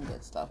 That's some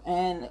good stuff.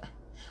 And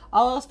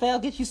all else fail,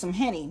 get you some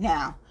Henny.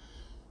 Now,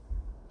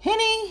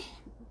 Henny,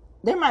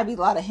 there might be a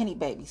lot of Henny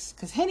babies,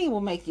 because Henny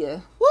will make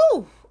you,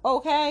 woo,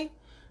 okay?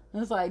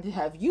 And it's like,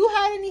 have you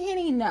had any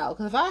Henny? No,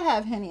 because if I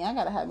have Henny, I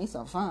gotta have me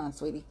some fun,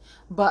 sweetie.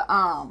 But,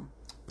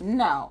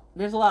 no,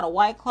 there's a lot of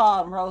White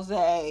Claw and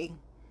rosé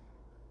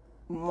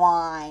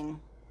wine.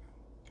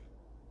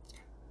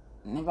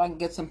 And if I can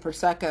get some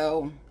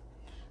Prosecco,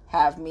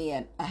 have me,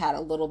 and I had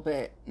a little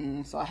bit,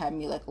 and so I had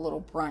me like a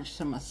little brunch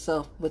to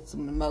myself with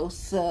some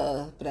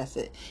mimosa, but that's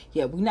it.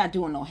 Yeah, we're not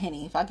doing no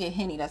Henny. If I get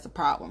Henny, that's a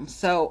problem.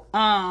 So,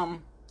 but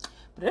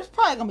there's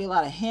probably gonna be a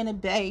lot of Henny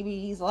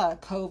babies, a lot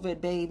of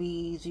COVID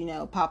babies, you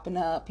know, popping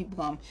up. The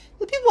people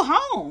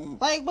home.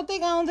 Like, what they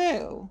gonna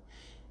do?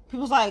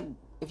 People's like,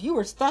 if you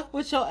were stuck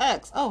with your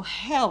ex, oh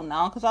hell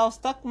no, because I was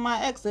stuck with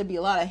my ex, there'd be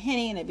a lot of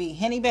Henny, and it'd be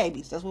Henny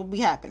babies. That's what would be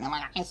happening. I'm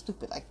like, I ain't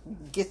stupid. Like,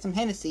 get some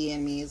Hennessy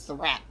in me, it's a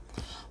wrap.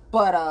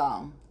 But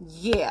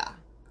yeah,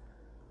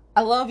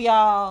 I love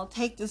y'all.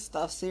 Take this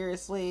stuff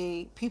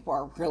seriously. People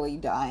are really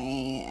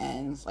dying,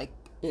 and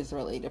it's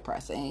really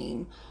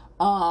depressing.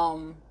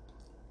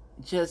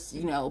 Just,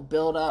 you know,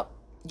 build up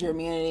your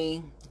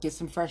immunity, get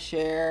some fresh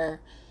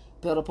air,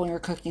 build up on your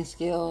cooking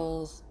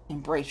skills,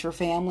 embrace your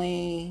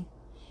family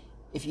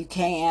if you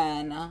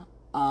can.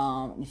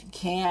 If you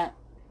can't,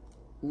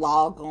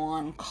 log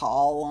on,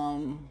 call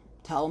them,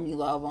 tell them you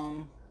love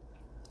them,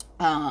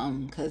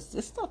 because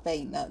this stuff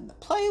ain't nothing to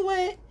play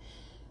with.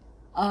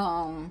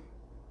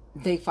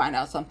 they find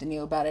out something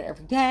new about it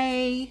every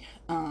day.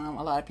 A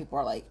lot of people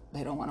are like,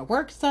 they don't want to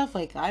work stuff.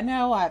 Like, I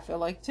know, I feel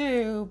like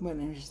too, but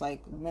it's just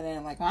like, but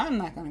then like, I'm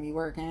not going to be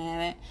working in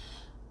it.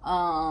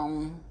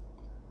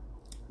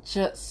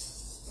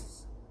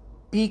 Just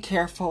be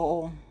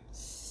careful,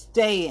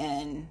 stay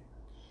in.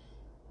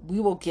 We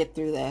will get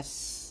through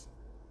this.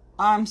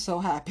 I'm so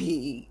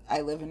happy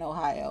I live in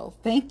Ohio.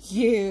 Thank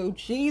you,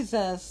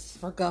 Jesus,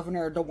 for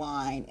Governor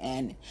DeWine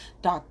and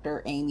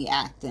Dr. Amy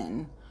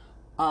Acton.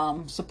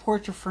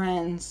 Support your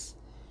friends.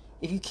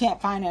 If you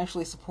can't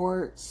financially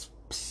support,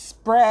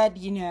 spread,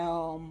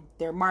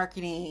 their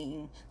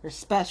marketing, their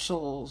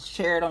specials,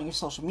 share it on your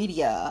social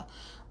media,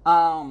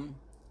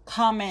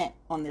 comment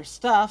on their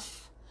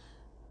stuff.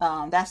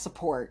 That's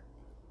support.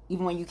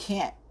 Even when you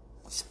can't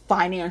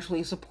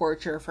financially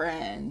support your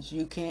friends,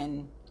 you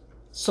can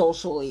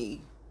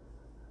socially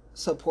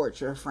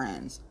support your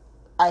friends.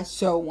 I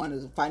so want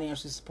to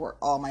financially support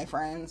all my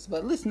friends,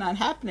 but it's not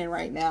happening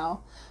right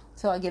now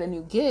until I get a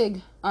new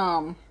gig.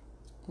 And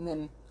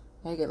then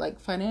I get like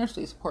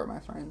financially support my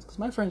friends because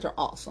my friends are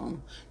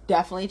awesome.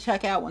 Definitely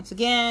check out once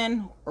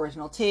again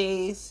Original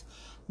Teas,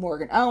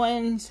 Morgan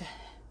Owens,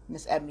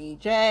 Miss Ebony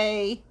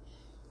J,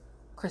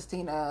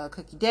 Christina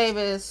Cookie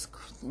Davis,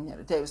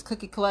 Christina Davis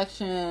Cookie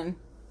Collection,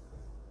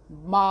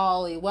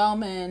 Molly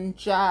Wellman,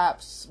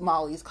 Japs,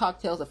 Molly's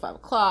Cocktails at 5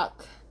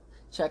 o'clock.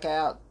 Check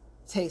out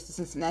Taste of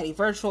Cincinnati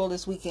Virtual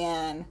this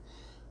weekend.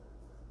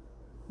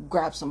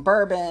 Grab some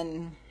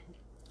bourbon.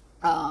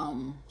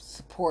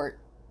 Support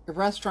your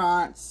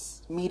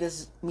restaurants.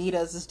 Mita's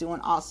is doing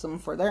awesome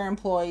for their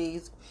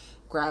employees.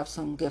 Grab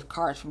some gift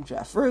cards from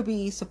Jeff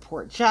Ruby.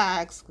 Support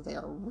Jack's because they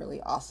are really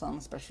awesome,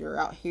 especially if you're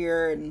out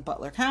here in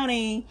Butler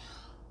County.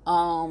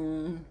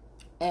 And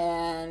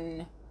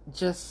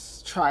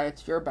just try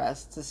your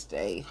best to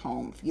stay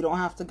home. If you don't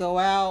have to go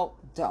out,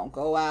 don't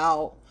go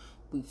out.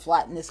 We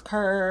flatten this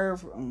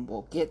curve and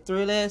we'll get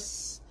through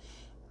this.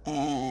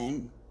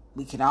 And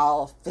we can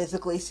all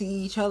physically see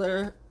each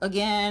other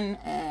again.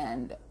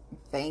 And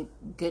thank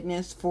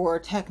goodness for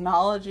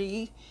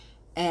technology.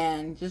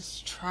 And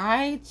just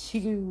try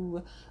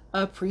to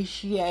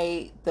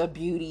appreciate the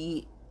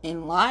beauty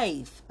in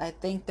life. I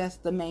think that's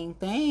the main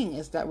thing,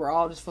 is that we're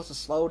all just supposed to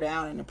slow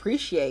down and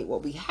appreciate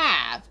what we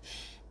have.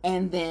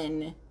 And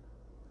then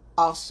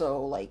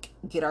also like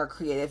get our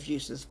creative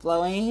juices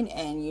flowing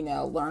and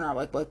learn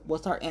our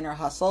what's our inner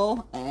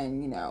hustle,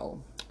 and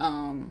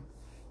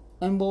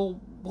and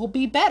we'll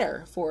be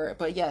better for it.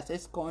 But yes,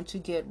 it's going to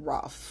get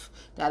rough.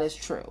 That is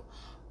true.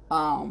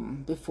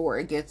 Before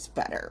it gets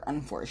better,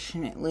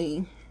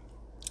 unfortunately.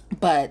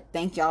 But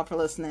thank y'all for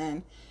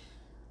listening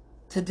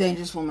to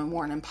Dangerous Woman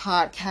Morning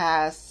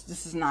Podcast.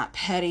 This is not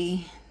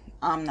petty.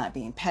 I'm not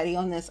being petty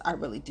on this. I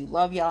really do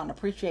love y'all and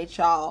appreciate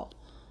y'all.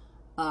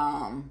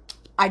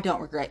 I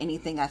don't regret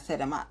anything I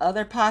said in my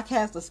other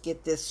podcast. Let's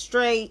get this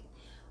straight.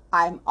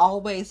 I'm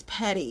always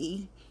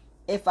petty.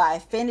 If I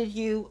offended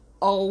you,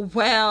 oh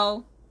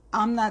well.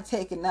 I'm not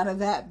taking none of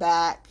that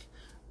back.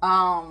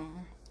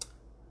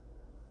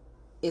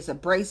 It's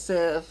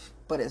abrasive,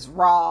 but it's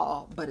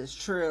raw, but it's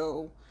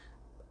true.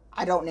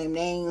 I don't name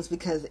names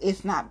because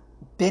it's not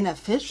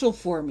beneficial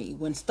for me.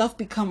 When stuff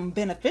becomes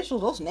beneficial,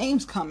 those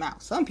names come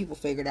out. Some people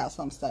figured out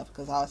some stuff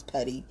because I was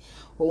petty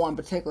with one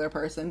particular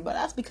person, but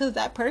that's because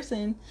that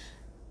person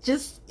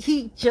just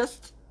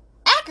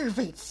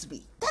aggravates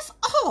me. That's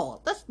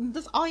all.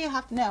 That's all you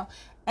have to know.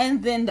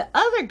 And then the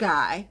other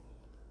guy,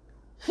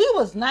 he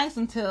was nice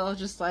until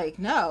just like,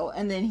 no.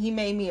 And then he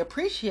made me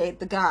appreciate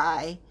the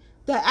guy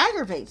that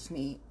aggravates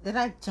me, that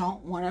I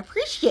don't want to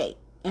appreciate.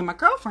 And my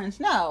girlfriends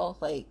know,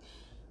 like,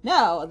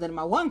 no. And then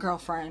my one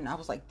girlfriend, I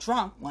was like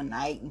drunk one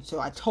night, and so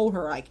I told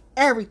her like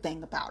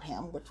everything about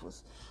him, which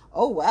was,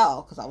 oh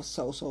well, because I was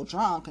so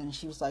drunk. And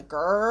she was like,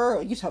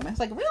 girl, you told me. I was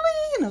like,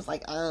 really? And I was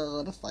like,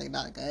 oh, that's like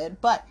not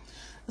good. But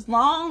as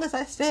long as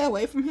I stay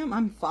away from him,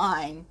 I'm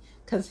fine,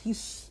 because he's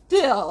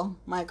still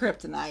my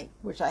kryptonite,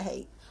 which I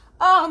hate.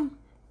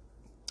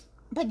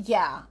 But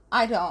yeah,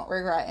 I don't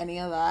regret any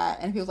of that.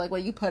 And he was like, well,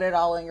 you put it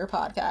all in your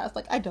podcast.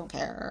 Like, I don't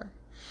care.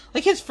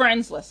 Like, his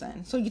friends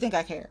listen, so you think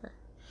I care?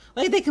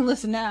 Like, they can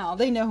listen now.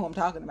 They know who I'm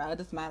talking about. It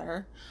doesn't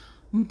matter.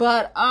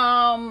 But,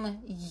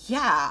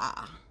 yeah.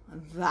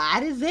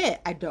 That is it.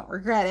 I don't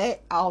regret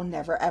it. I'll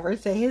never, ever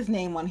say his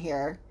name on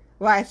here.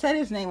 Well, I said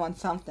his name on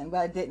something, but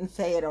I didn't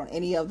say it on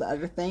any of the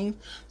other things.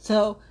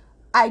 So,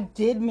 I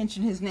did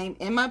mention his name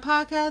in my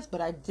podcast,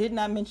 but I did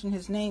not mention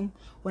his name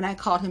when I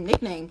called him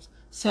nicknames.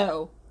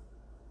 So,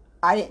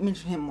 I didn't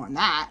mention him on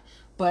that.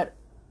 But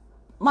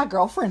my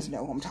girlfriends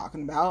know who I'm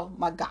talking about.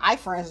 My guy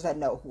friends that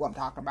know who I'm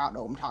talking about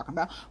know who I'm talking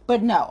about.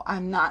 But no,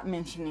 I'm not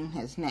mentioning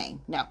his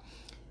name. No.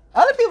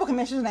 Other people can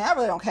mention his name. I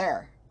really don't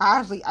care.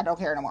 Honestly, I don't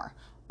care no more.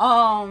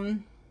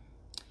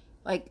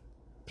 Like,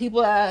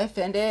 people that I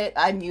offended,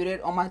 I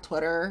muted on my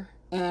Twitter.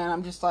 And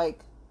I'm just like,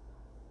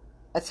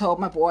 I told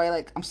my boy,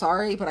 like, I'm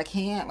sorry, but I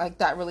can't. Like,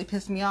 that really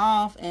pissed me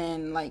off.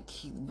 And, like,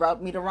 he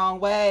rubbed me the wrong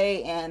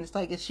way. And it's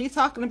like, is she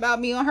talking about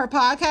me on her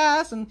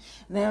podcast? And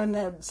then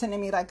they're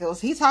sending me, like,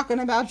 was he talking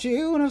about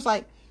you? And it was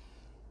like,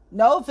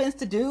 no offense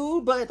to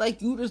dude, but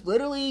like you just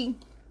literally,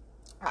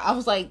 I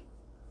was like,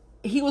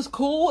 he was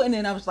cool, and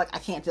then I was like, I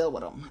can't deal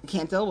with him. I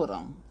can't deal with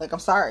him. Like, I'm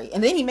sorry.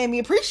 And then he made me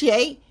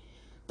appreciate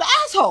the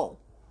asshole,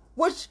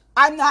 which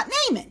I'm not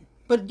naming.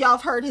 But y'all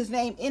have heard his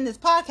name in this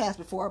podcast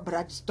before, but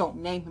I just don't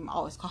name him. I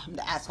always call him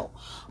the asshole.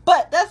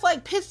 But that's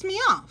like pissed me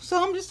off.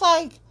 So I'm just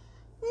like,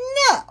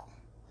 no,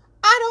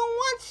 I don't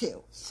want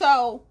to.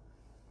 So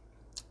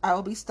I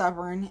will be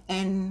stubborn,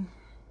 and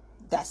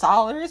that's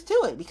all there is to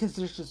it, because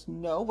there's just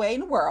no way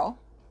in the world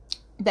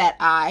that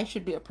I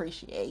should be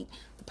appreciate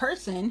the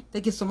person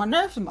that gets on my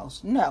nerves the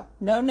most. No,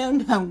 no, no,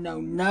 no, no,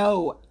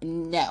 no,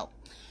 no.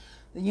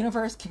 The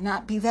universe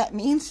cannot be that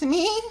mean to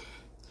me.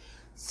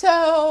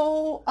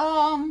 So,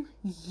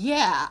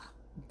 yeah,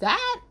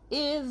 that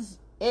is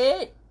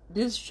it.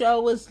 This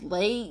show is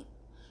late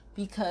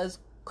because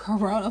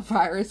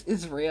coronavirus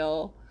is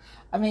real.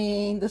 I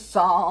mean, the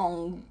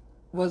song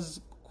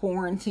was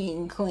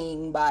Quarantine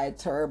Clean by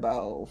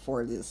Turbo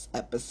for this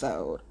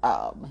episode.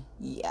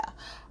 Yeah.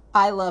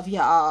 I love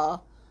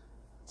y'all.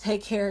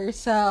 Take care of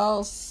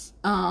yourselves.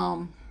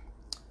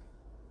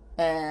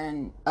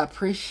 And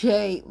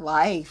appreciate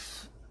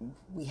life.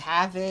 We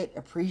have it.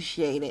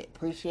 Appreciate it.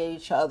 Appreciate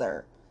each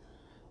other.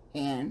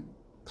 And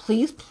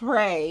please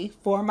pray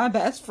for my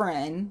best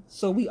friend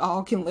so we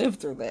all can live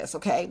through this,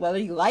 okay? Whether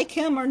you like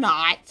him or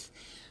not.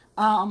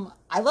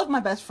 I love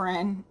my best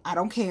friend. I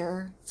don't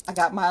care. I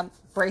got my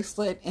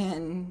bracelet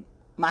and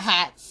my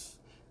hats.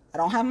 I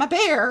don't have my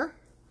bear.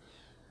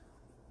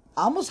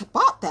 I almost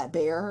bought that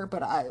bear,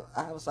 but I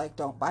was like,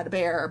 don't buy the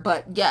bear.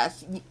 But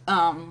yes,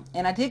 and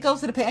I did go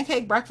to the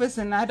pancake breakfast,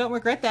 and I don't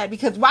regret that,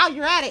 because while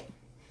you're at it,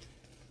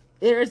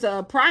 there's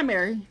a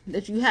primary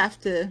that you have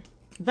to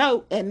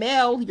vote and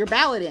mail your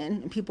ballot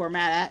in, and people are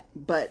mad at.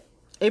 But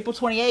April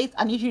 28th,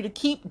 I need you to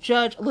keep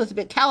Judge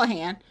Elizabeth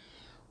Callahan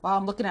while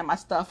I'm looking at my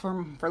stuff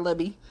for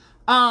Libby.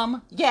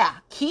 Yeah,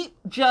 keep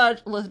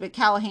Judge Elizabeth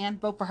Callahan,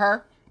 vote for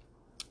her.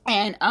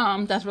 And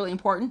that's really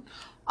important.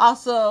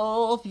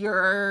 Also, if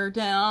you're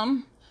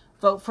down,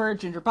 vote for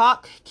Ginger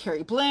Bach,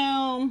 Carrie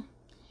Bloom.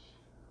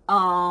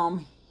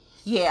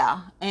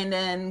 Yeah. And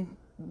then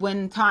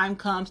when time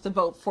comes to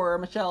vote for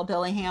Michelle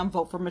Dillingham,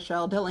 vote for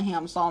Michelle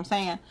Dillingham. That's all I'm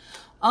saying.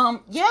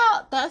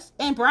 Yeah,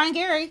 and Brian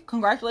Gary.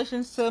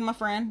 Congratulations to my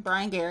friend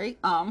Brian Gary.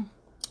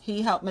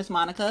 He helped Miss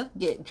Monica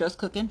get Just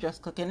Cooking.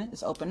 Just Cooking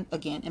is open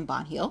again in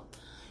Bond Hill.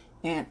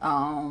 And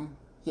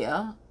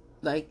yeah,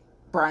 like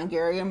Brian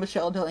Gary and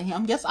Michelle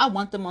Dillingham. Yes, I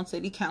want them on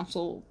city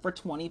council for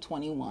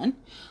 2021.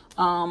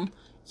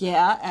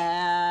 Yeah,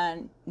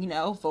 and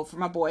vote for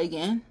my boy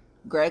again,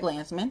 Greg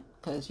Landsman,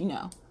 because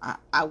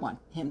I want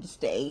him to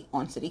stay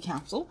on city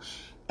council.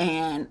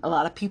 And a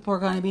lot of people are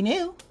going to be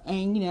new,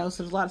 and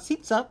so there's a lot of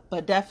seats up,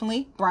 but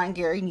definitely Brian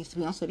Gary needs to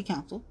be on city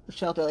council.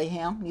 Michelle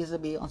Dillingham needs to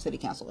be on city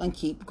council, and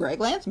keep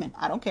Greg Landsman.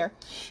 I don't care.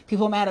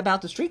 People are mad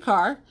about the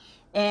streetcar,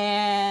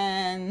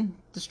 and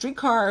the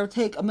streetcar will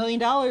take $1 million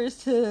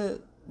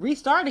to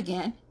restart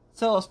again.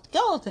 So a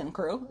skeleton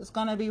crew is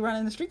going to be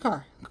running the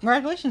streetcar.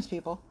 Congratulations,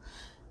 people.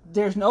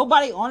 There's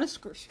nobody on a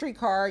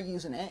streetcar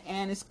using it,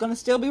 and it's going to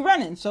still be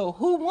running. So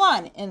who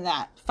won in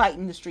that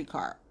fighting the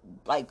streetcar?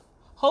 Like,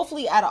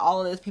 hopefully out of all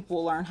of this, people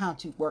will learn how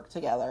to work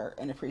together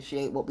and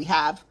appreciate what we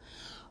have.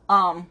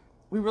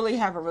 We really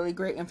have a really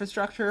great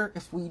infrastructure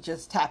if we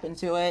just tap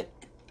into it.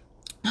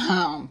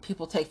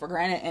 People take for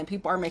granted, and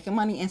people are making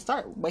money, and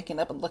start waking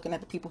up and looking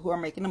at the people who are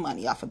making the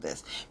money off of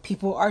this.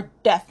 People are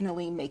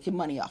definitely making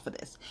money off of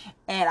this.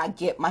 And I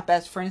get my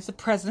best friend is the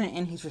president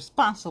and he's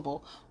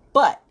responsible,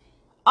 but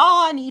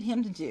all I need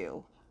him to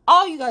do,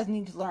 all you guys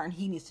need to learn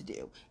he needs to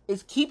do,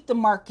 is keep the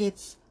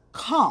markets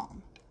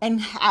calm,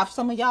 and have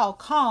some of y'all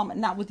calm, and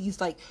not with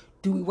these like,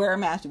 do we wear a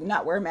mask? Do we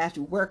not wear a mask?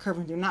 Do we wear a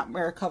covering? Do we not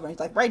wear a covering?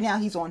 Like right now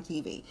he's on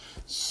TV.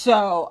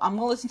 So I'm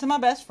going to listen to my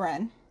best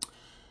friend.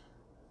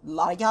 A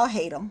lot of y'all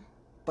hate him,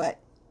 but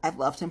I've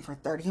loved him for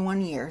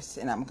 31 years,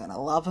 and I'm going to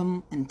love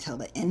him until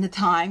the end of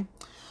time.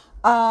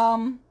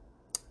 And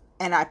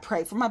I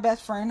pray for my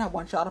best friend. I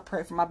want y'all to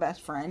pray for my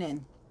best friend,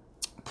 and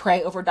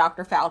pray over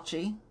Dr.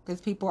 Fauci, because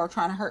people are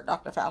trying to hurt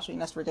Dr. Fauci,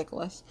 and that's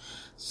ridiculous.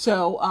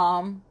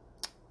 So,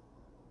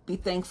 be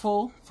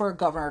thankful for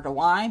Governor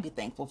DeWine. Be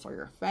thankful for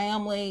your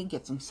family.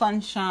 Get some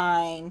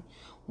sunshine.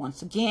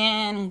 Once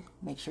again,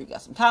 make sure you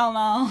got some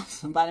Tylenol,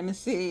 some vitamin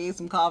C,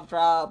 some cough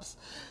drops,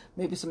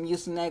 maybe some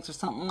Mucinex or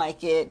something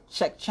like it.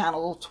 Check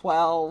channel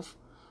 12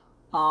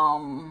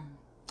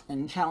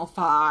 and channel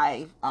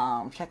 5.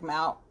 Check them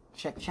out.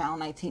 Check channel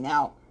 19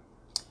 out.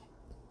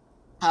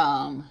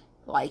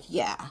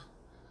 Yeah.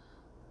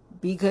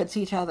 Be good to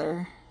each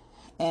other,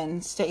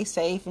 and stay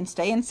safe, and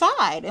stay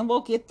inside, and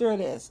we'll get through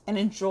this, and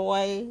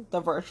enjoy the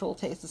virtual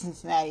Taste of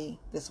Cincinnati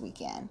this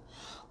weekend.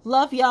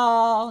 Love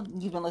y'all.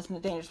 You've been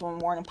listening to Dangerous Woman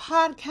Morning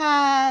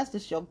Podcast.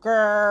 It's your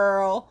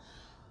girl.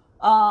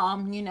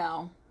 And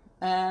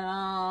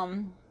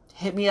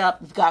hit me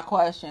up if you've got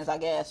questions. I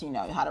guess you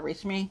know how to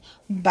reach me.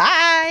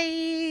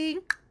 Bye.